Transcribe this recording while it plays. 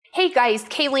Hey guys,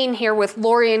 Kayleen here with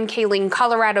Lori and Kayleen,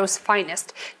 Colorado's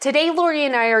Finest. Today, Lori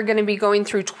and I are going to be going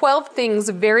through 12 things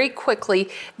very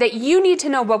quickly that you need to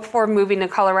know before moving to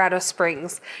Colorado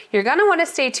Springs. You're going to want to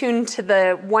stay tuned to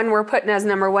the one we're putting as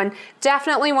number one.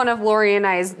 Definitely one of Lori and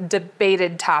I's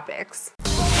debated topics.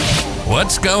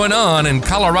 What's going on in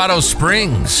Colorado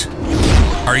Springs?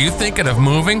 Are you thinking of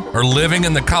moving or living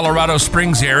in the Colorado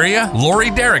Springs area?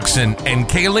 Lori Derrickson and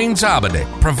Kayleen Zabade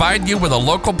provide you with a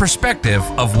local perspective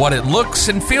of what it looks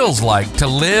and feels like to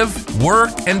live, work,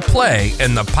 and play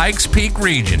in the Pikes Peak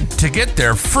region. To get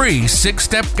their free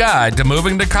 6-step guide to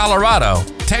moving to Colorado,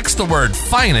 text the word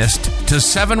FINEST to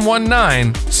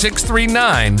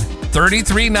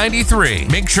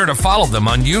 719-639-3393. Make sure to follow them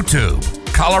on YouTube.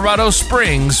 Colorado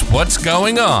Springs, what's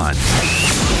going on?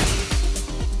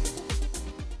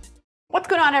 What's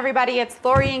going on, everybody? It's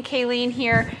Lori and Kayleen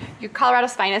here, your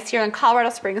Colorado's Finest here in Colorado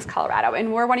Springs, Colorado.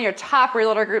 And we're one of your top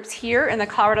realtor groups here in the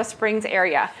Colorado Springs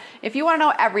area. If you want to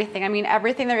know everything,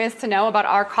 everything there is to know about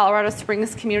our Colorado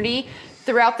Springs community,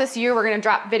 throughout this year, we're going to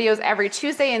drop videos every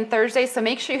Tuesday and Thursday. So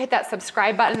make sure you hit that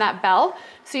subscribe button, that bell,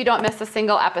 so you don't miss a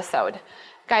single episode.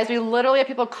 Guys, we literally have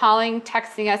people calling,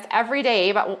 texting us every day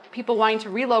about people wanting to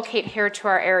relocate here to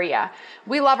our area.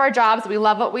 We love our jobs. We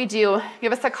love what we do.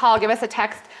 Give us a call, give us a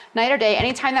text, night or day,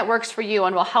 anytime that works for you,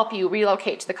 and we'll help you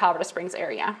relocate to the Colorado Springs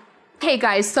area. Hey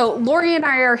guys, so Lori and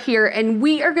I are here and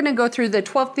we are going to go through the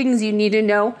 12 things you need to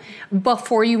know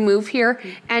before you move here.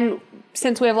 And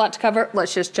since we have a lot to cover,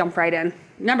 let's just jump right in.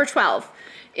 Number 12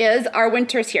 is our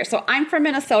winters here. So I'm from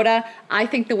Minnesota. I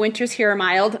think the winters here are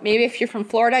mild. Maybe if you're from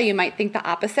Florida, you might think the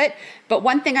opposite. But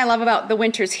one thing I love about the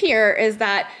winters here is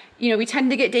that, we tend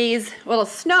to get days, it'll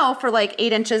snow for like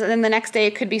 8 inches, and then the next day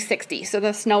it could be 60. So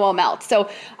the snow will melt. So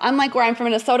unlike where I'm from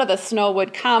Minnesota, the snow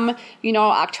would come,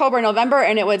 October, November,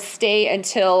 and it would stay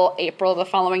until April the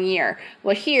following year.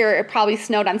 Well, here it probably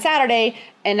snowed on Saturday,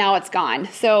 and now it's gone.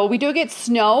 So we do get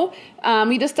snow.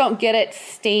 We just don't get it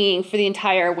staying for the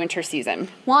entire winter season.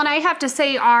 Well, and I have to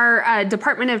say our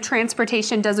Department of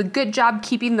Transportation does a good job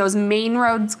keeping those main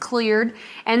roads cleared.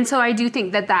 And so I do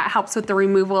think that helps with the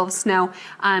removal of snow.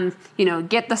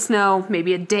 Get the snow,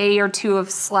 maybe a day or two of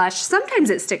slush. Sometimes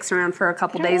it sticks around for a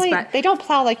couple days, but they don't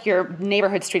plow like your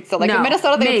neighborhood streets. So in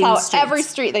Minnesota, they main plow streets. Every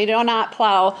street. They do not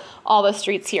plow all the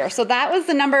streets here. So that was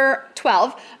the number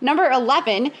 12. Number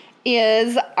 11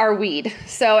 is our weed.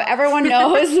 So everyone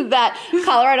knows that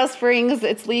Colorado Springs,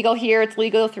 it's legal here. It's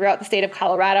legal throughout the state of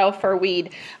Colorado for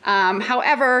weed.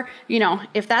 However,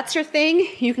 if that's your thing,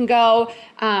 you can go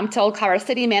to Old Colorado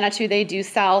City, Manitou. They do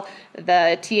sell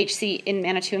the THC in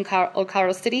Manitou and Old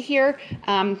Colorado City here.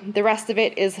 The rest of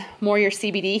it is more your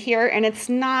CBD here. And it's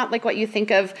not like what you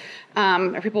think of.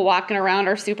 Are people walking around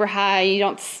are super high. You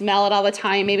don't smell it all the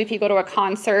time. Maybe if you go to a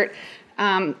concert.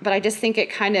 But I just think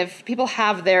people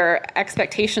have their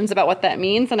expectations about what that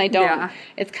means, and I don't. Yeah.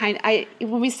 It's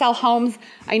when we sell homes,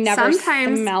 I never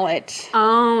smell it.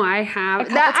 Oh, I have.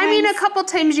 A couple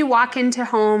times you walk into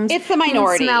homes. It's the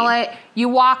minority. You smell it. You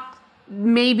walk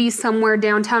maybe somewhere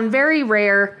downtown, very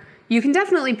rare. You can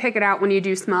definitely pick it out when you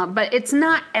do smell it, but it's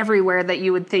not everywhere that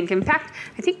you would think. In fact,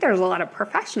 I think there's a lot of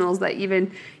professionals that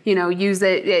even, use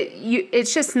it.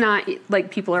 It's just not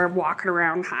like people are walking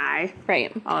around high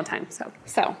all the time.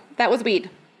 So that was weed.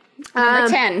 Number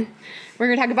 10, we're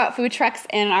going to talk about food trucks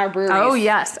and our breweries. Oh,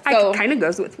 yes. It kind of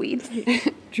goes with weed.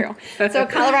 True. So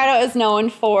Colorado is known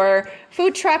for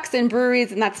food trucks and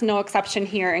breweries, and that's no exception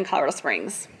here in Colorado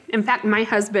Springs. In fact, my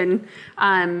husband,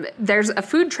 there's a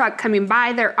food truck coming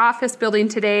by their office building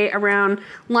today around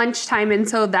lunchtime, and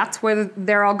so that's where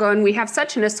they're all going. We have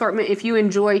such an assortment if you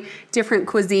enjoy different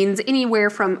cuisines, anywhere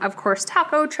from, of course,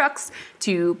 taco trucks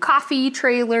to coffee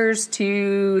trailers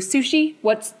to sushi.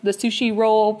 What's the sushi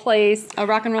roll place?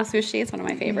 Rock and Roll Sushi is one of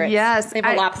my favorites. Yes. They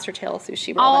have a lobster tail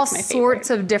sushi roll. All That's my favorite. sorts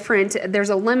of different, there's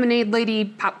a lemonade lady,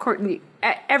 popcorn,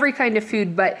 every kind of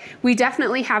food, but we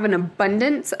definitely have an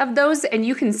abundance of those, and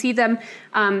you can see them.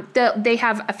 They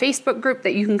have a Facebook group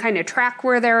that you can kind of track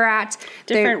where they're at.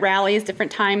 Different rallies,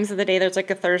 different times of the day. There's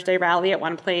like a Thursday rally at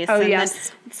one place. Oh,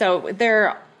 yes. So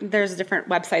there's different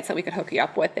websites that we could hook you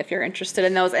up with if you're interested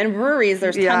in those. And breweries,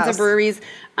 there's tons of breweries.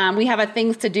 We have a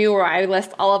things to do where I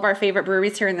list all of our favorite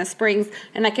breweries here in the Springs,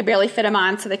 and I could barely fit them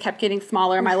on, so they kept getting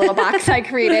smaller in my little box I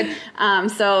created.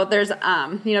 So there's,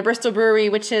 Bristol Brewery,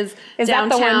 which is downtown.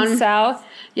 That the one south?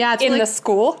 Yeah, it's in the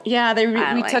school. Yeah,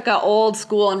 we took an old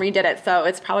school and redid it, so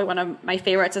it's probably one of my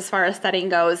favorites as far as setting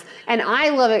goes. And I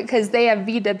love it because they have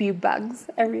VW bugs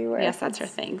everywhere. Yes, that's her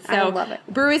thing. So I love it.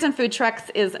 Breweries and food trucks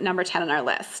is number 10 on our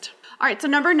list. All right, so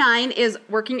number 9 is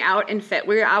working out and fit.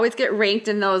 We always get ranked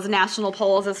in those national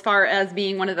polls as far as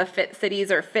being one of the fit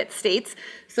cities or fit states.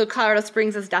 So Colorado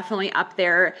Springs is definitely up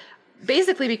there.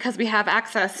 Basically because we have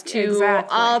access to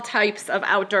all types of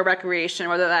outdoor recreation,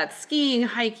 whether that's skiing,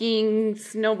 hiking,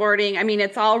 snowboarding. I mean,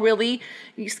 it's all really,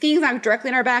 skiing's not directly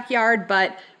in our backyard,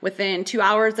 but within 2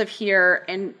 hours of here,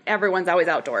 and everyone's always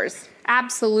outdoors.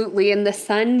 Absolutely. And the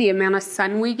sun, the amount of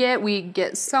sun we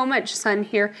get so much sun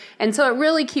here. And so it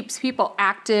really keeps people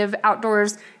active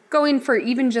outdoors, going for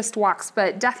even just walks,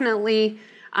 but definitely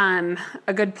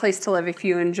a good place to live if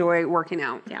you enjoy working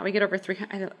out. Yeah, we get over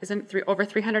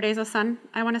 300 days of sun,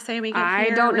 I want to say we get I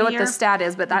here don't know what year. the stat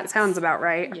is, but that sounds about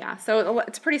right. Yeah, so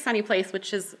it's a pretty sunny place,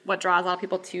 which is what draws a lot of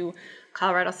people to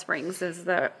Colorado Springs, is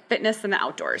the fitness and the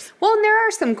outdoors. Well, and there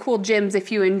are some cool gyms if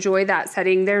you enjoy that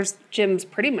setting. There's gyms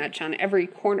pretty much on every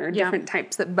corner, different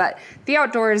types. But the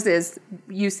outdoors is,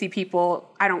 you see people,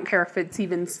 I don't care if it's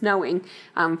even snowing.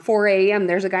 4 a.m.,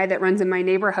 there's a guy that runs in my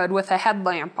neighborhood with a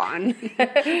headlamp on.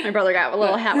 My brother got a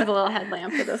little hat with a little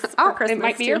headlamp for this Oh, for Christmas. it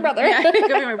might be too. your brother. Yeah, it could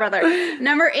be my brother.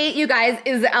 Number 8, you guys,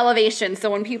 is the elevation. So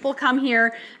when people come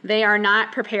here, they are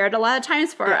not prepared a lot of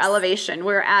times for our elevation.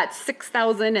 We're at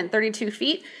 6,032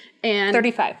 feet. And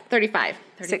 35.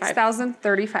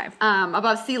 6,035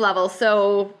 above sea level.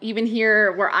 So even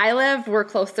here where I live, we're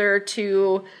closer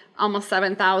to almost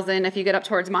 7,000. If you get up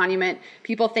towards Monument,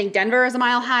 people think Denver is a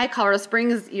mile high. Colorado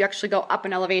Springs, you actually go up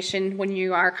in elevation when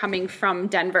you are coming from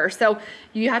Denver. So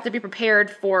you have to be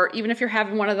prepared for, even if you're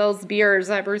having one of those beers,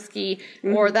 that brewski,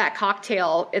 or that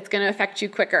cocktail, it's going to affect you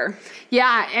quicker.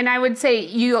 Yeah, and I would say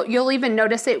you'll even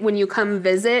notice it when you come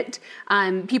visit.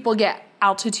 People get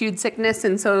altitude sickness,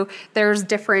 and so there's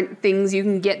different things you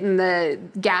can get in the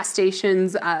gas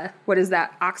stations. What is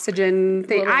that, oxygen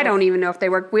thing? I don't even know if they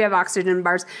work. We have oxygen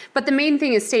bars, but the main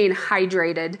thing is staying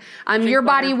hydrated. Your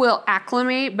body will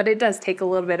acclimate, but it does take a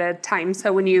little bit of time.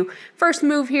 So when you first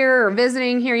move here or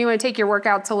visiting here, you want to take your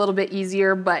workouts a little bit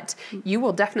easier, but you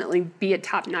will definitely be a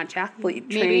top-notch athlete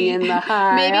training in the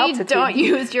high altitude.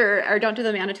 Don't do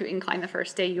the Manitou Incline the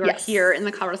first day you are here in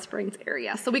the Colorado Springs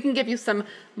area. So we can give you some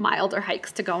milder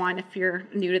hikes to go on if you're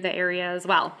new to the area as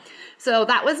well. So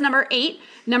that was number 8.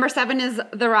 Number 7 is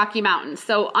the Rocky Mountains.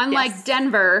 So unlike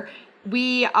Denver,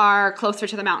 we are closer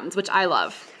to the mountains, which I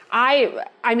love. I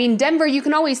mean, Denver, you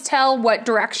can always tell what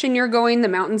direction you're going. The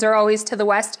mountains are always to the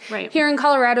west. Right. Here in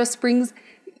Colorado Springs,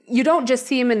 you don't just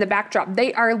see them in the backdrop.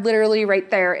 They are literally right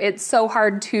there. It's so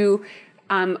hard to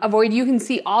avoid. You can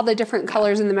see all the different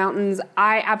colors in the mountains.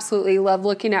 I absolutely love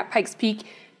looking at Pikes Peak.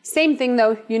 Same thing,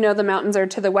 though, the mountains are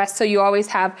to the west, so you always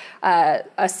have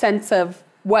a sense of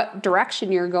what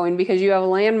direction you're going because you have a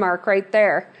landmark right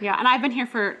there. Yeah, and I've been here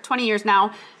for 20 years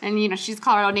now, and, she's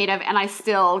Colorado native, and I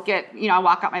still get, I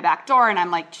walk out my back door, and I'm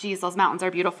like, geez, those mountains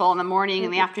are beautiful in the morning, in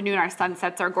the afternoon, our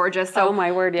sunsets are gorgeous. So oh,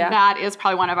 my word, yeah. That is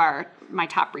probably one of my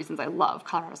top reasons I love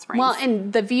Colorado Springs. Well,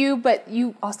 and the view, but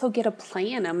you also get to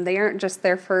plan them. They aren't just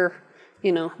there for...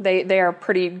 they are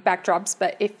pretty backdrops,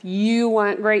 but if you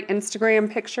want great Instagram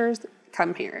pictures,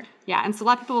 come here. Yeah, and so a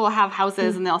lot of people will have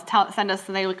houses and they'll send us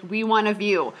and they we want a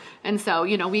view. And so,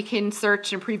 we can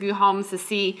search and preview homes to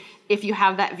see if you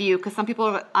have that view. Because some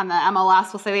people on the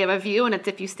MLS will say they have a view, and it's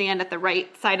if you stand at the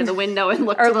right side of the window and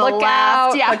look to the look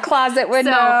left. Out the closet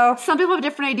window. So some people have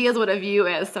different ideas what a view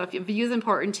is. So if view is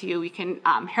important to you, we can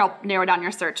help narrow down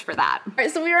your search for that. All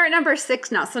right, so we are at number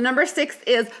 6 now. So number 6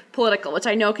 is political, which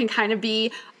I know can kind of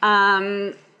be...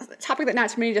 a topic that not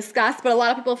too many discuss, but a lot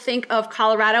of people think of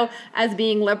Colorado as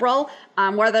being liberal.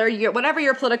 Whatever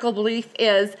your political belief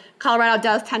is, Colorado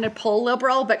does tend to pull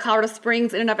liberal, but Colorado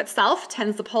Springs in and of itself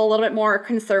tends to pull a little bit more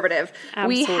conservative.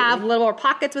 Absolutely. We have little more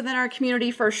pockets within our community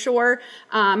for sure,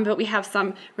 but we have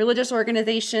some religious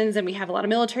organizations and we have a lot of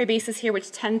military bases here,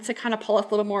 which tend to kind of pull us a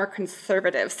little more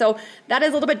conservative. So that is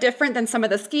a little bit different than some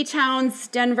of the ski towns,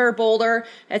 Denver, Boulder,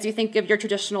 as you think of your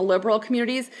traditional liberal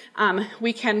communities.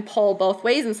 We can pull both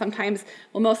ways, and sometimes,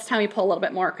 most of the time we pull a little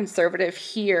bit more conservative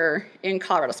here in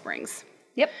Colorado Springs.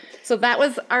 Yep. So that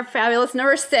was our fabulous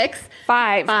number 6.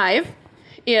 5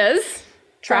 is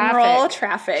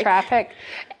traffic. Traffic.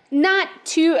 Not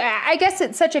too, I guess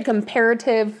it's such a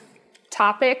comparative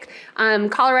topic.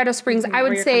 Colorado Springs, I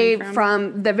would say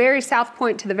from the very south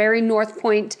point to the very north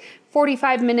point,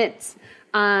 45 minutes.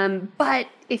 But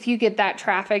if you get that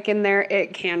traffic in there,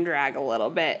 it can drag a little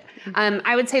bit.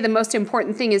 I would say the most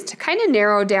important thing is to kind of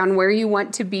narrow down where you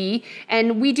want to be.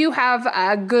 And we do have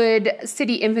a good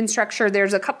city infrastructure.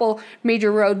 There's a couple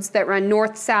major roads that run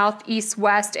north, south, east,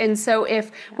 west. And so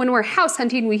when we're house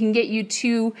hunting, we can get you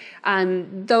to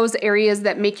those areas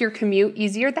that make your commute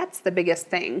easier. That's the biggest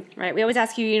thing. Right. We always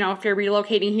ask you, if you're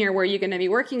relocating here, where are you going to be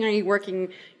working? Are you working,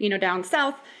 down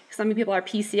south? Some people are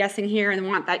PCSing here and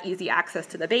want that easy access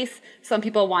to the base. Some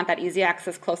people want that easy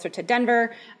access closer to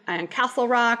Denver and Castle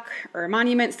Rock or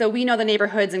Monument. So we know the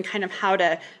neighborhoods and kind of how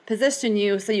to position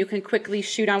you so you can quickly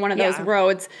shoot on one of those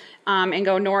roads and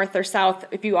go north or south.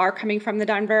 If you are coming from the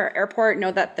Denver airport,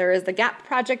 know that there is the GAP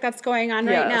project that's going on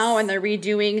right now, and they're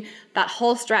redoing that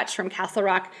whole stretch from Castle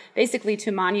Rock basically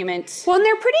to Monument. Well, and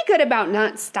they're pretty good about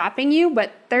not stopping you,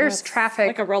 but there's traffic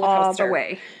like a roller all coaster. the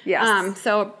way. Yes.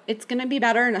 So it's going to be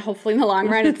better, and hopefully in the long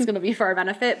run, it's going to be for our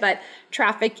benefit. But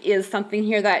traffic is something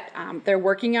here that they're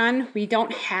working on. We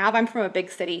don't have, I'm from a big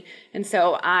city, and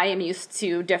so I am used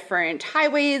to different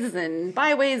highways and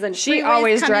byways and She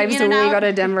always drives when we go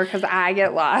to Denver because I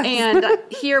get lost. And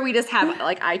here we just have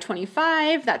like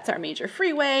I-25, that's our major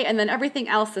freeway, and then everything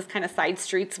else is kind of side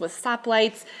streets with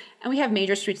stoplights. And we have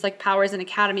major streets like Powers and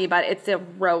Academy, but it's a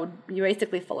road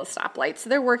basically full of stoplights. So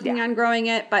they're working on growing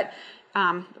it, but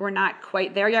we're not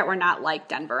quite there yet. We're not like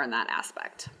Denver in that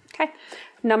aspect. Okay.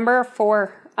 Number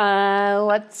 4.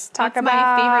 Let's talk about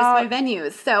my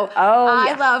venues. So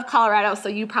I love Colorado. So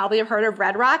you probably have heard of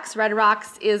Red Rocks. Red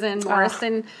Rocks is in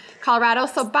Morrison, Colorado.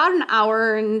 So about an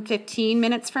hour and 15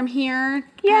 minutes from here.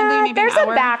 Yeah, there's a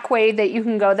back way that you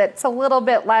can go that's a little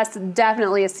bit less,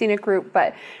 definitely a scenic route,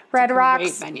 but Red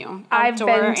Rocks, venue. I've been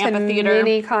to amphitheater.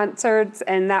 many concerts,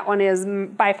 and that one is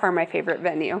by far my favorite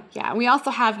venue. Yeah, we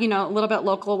also have, a little bit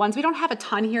local ones. We don't have a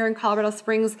ton here in Colorado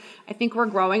Springs. I think we're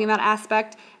growing in that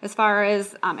aspect as far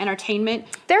as entertainment.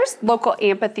 There's local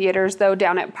amphitheaters, though,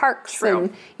 down at parks.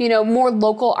 True. And, more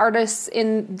local artists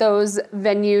in those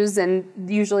venues, and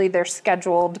usually they're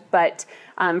scheduled, but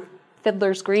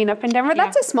Fiddler's Green up in Denver.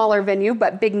 That's a smaller venue,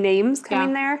 but big names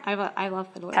coming there. I love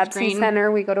Fiddler's Pepsi Green.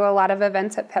 Center. We go to a lot of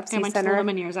events at Pepsi Center. I went to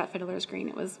the Lumineers at Fiddler's Green.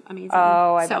 It was amazing.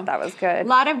 Oh, I bet that was good. A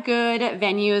lot of good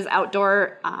venues,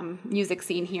 outdoor music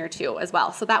scene here too as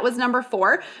well. So that was number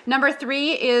 4. Number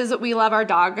 3 is we love our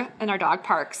dog and our dog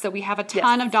parks. So we have a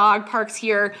ton of dog parks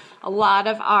here. A lot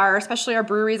of especially our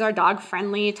breweries are dog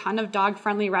friendly. A ton of dog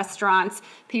friendly restaurants.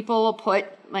 People will put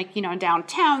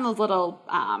downtown, those little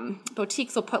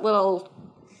boutiques will put little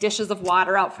dishes of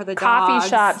water out for the dogs. Coffee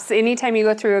shops. Anytime you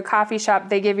go through a coffee shop,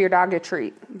 they give your dog a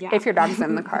treat. Yeah. If your dog's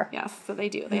in the car. Yes, so they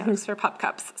do. They ask for pup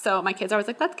cups. So my kids are always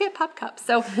like, let's get pup cups.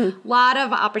 So a lot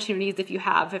of opportunities if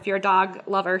you're a dog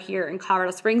lover here in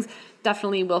Colorado Springs,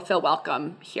 definitely will feel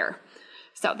welcome here.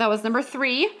 So that was number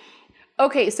 3.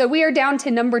 Okay, so we are down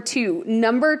to number 2.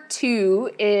 Number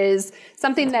 2 is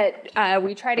something that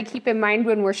we try to keep in mind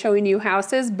when we're showing you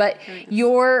houses, but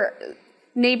your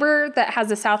neighbor that has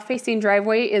a south-facing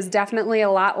driveway is definitely a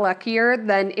lot luckier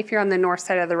than if you're on the north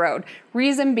side of the road.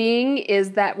 Reason being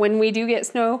is that when we do get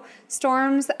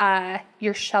snowstorms,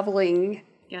 you're shoveling.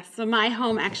 Yes, so my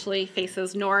home actually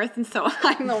faces north, and so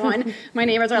I'm the one my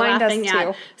neighbors are laughing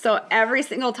at. So every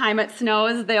single time it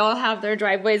snows, they all have their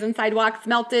driveways and sidewalks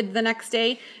melted the next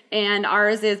day, and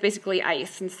ours is basically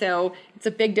ice. And so it's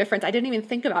a big difference. I didn't even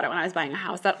think about it when I was buying a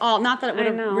house at all. Not that it would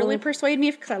have really persuaded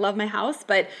me because I love my house,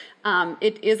 but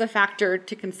it is a factor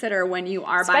to consider when you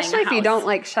are buying a house. Especially if you don't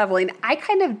like shoveling. I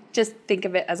kind of just think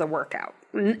of it as a workout.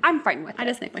 I'm fine with it. I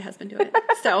just make my husband do it.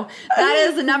 So that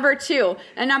is number 2.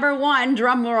 And number 1,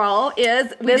 drum roll,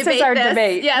 is this is our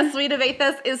debate. Yes, we debate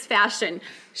this is fashion.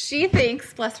 She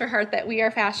thinks, bless her heart, that we are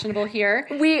fashionable here.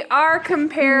 We are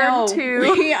compared to...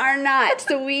 we are not.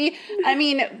 So we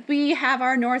have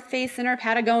our North Face and our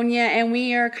Patagonia, and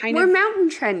we are We're mountain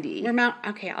trendy.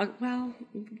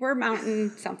 We're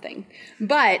mountain something.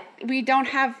 But we don't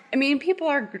have... people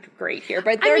are great here,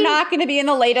 but they're not going to be in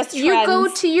the latest trends. You go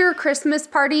to your Christmas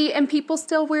party, and people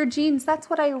still wear jeans. That's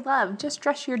what I love. Just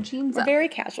dress your jeans up. Very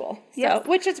casual. Yes.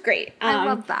 Which is great. I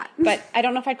love that. But I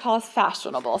don't know if I'd call us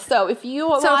fashionable. So if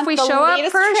you... So if we show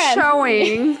up for a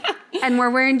showing and we're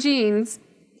wearing jeans,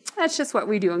 that's just what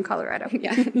we do in Colorado.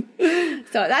 Yeah.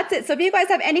 So that's it. So if you guys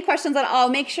have any questions at all,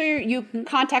 make sure you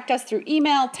contact us through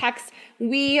email, text.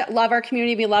 We love our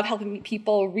community. We love helping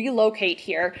people relocate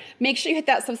here. Make sure you hit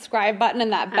that subscribe button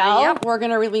and that bell. We're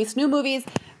going to release new movies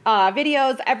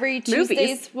videos every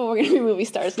Tuesdays. Well, we're going to be movie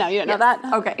stars now. You didn't know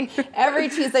that? Okay. Every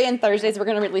Tuesday and Thursdays, we're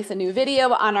going to release a new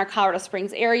video on our Colorado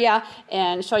Springs area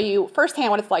and show you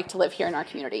firsthand what it's like to live here in our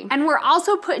community. And we're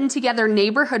also putting together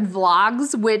neighborhood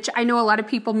vlogs, which I know a lot of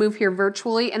people move here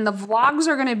virtually, and the vlogs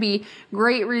are going to be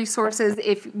great resources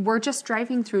if we're just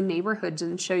driving through neighborhoods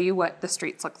and show you what the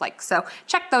streets look like. So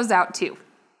check those out too.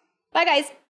 Bye,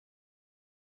 guys.